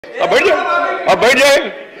अब बैठ जाए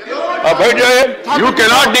You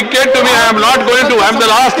cannot dictate to me. I am not going to. I am the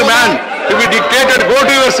last man to be dictated. Go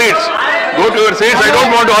to your seats. Go to your seats. I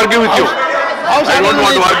don't want to argue with you. I don't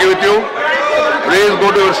want to argue with you. Please go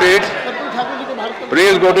to your seats.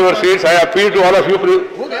 Please go to your seats. I appeal to all of you.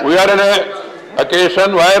 We are in a occasion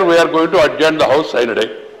where we are going to adjourn the house Saturday.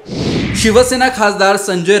 Shiv Sena खासदार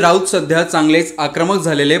संजय राऊत सध्या चांगलेच आक्रमक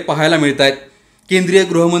झालेले पाहायला मिळत आहेत. केंद्रीय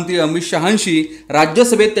गृहमंत्री अमित शहांशी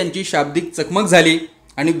राज्यसभेत त्यांची शाब्दिक चकमक झाली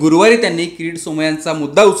आणि गुरुवारी त्यांनी किरीट सोमय्यांचा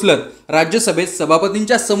मुद्दा उचलत राज्यसभेत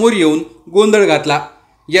सभापतींच्या समोर येऊन गोंधळ घातला.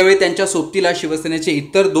 यावेळी त्यांच्या सोबतीला शिवसेनेचे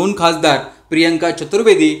इतर 2 खासदार प्रियंका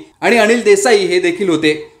चतुर्वेदी आणि अनिल देसाई हे देखील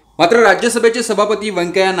होते. मात्र राज्यसभेचे सभापती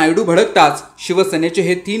व्यंकय्या नायडू भडकताच शिवसेनेचे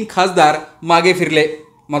हे 3 खासदार मागे फिरले.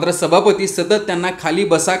 मात्र सभापती सतत त्यांना खाली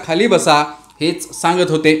बसा हेच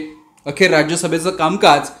सांगत होते. अखेर राज्यसभेचं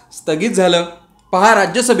कामकाज स्थगित झालं. पहा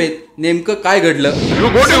राज्यसभेत नेमकं काय घडलं. You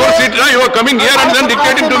go to your seat now. You are coming here and then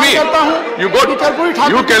dictating to me.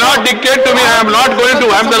 You cannot dictate to me. I am not going to.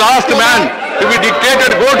 I am the last man to be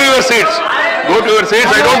dictated. Go to your seats. Go to your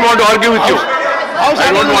seats. I don't want to argue with you. I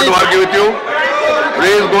don't want to argue with you.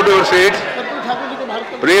 Please go to your seats.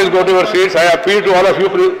 Please go to your seats. I appeal to all of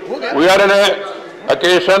you. We are in a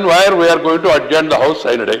occasion where we are going to adjourn the house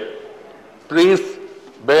Saturday. Please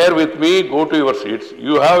bear with me. Go to your seats.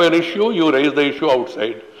 You have an issue. You raise the issue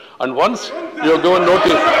outside. And once you have given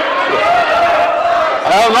notice,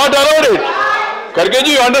 I have not allowed it.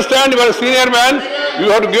 Karkeji, you understand? You are a senior man. You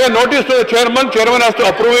have to give a notice to the chairman. Chairman has to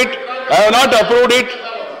approve it. I have not approved it.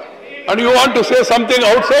 And you want to say something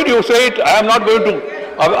outside? You say it. I am not going to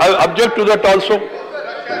object to that also.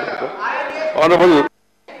 Honorable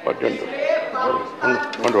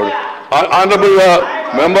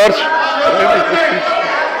members,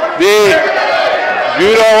 the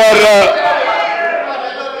bureau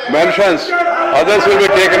mentions others will be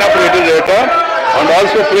taken up little later. And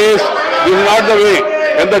also, please, this is not the way.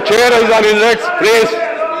 When the chair is on his legs, please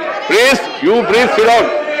sit down.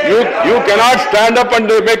 You cannot stand up and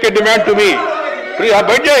make a demand to me. Please, ab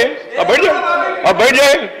baith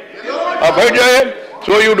jaye.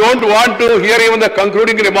 So you don't want to hear even the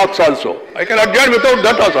concluding remarks also. I can adjourn without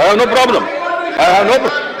that also. I have no problem.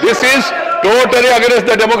 This is totally against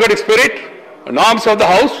the democratic spirit, norms of the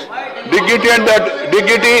house, dignity and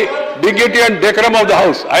decorum of the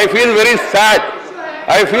house. I feel very sad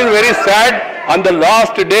on the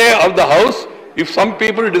last day of the house if some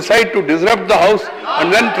people decide to disrupt the house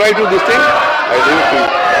and then try to this thing. I leave it to you.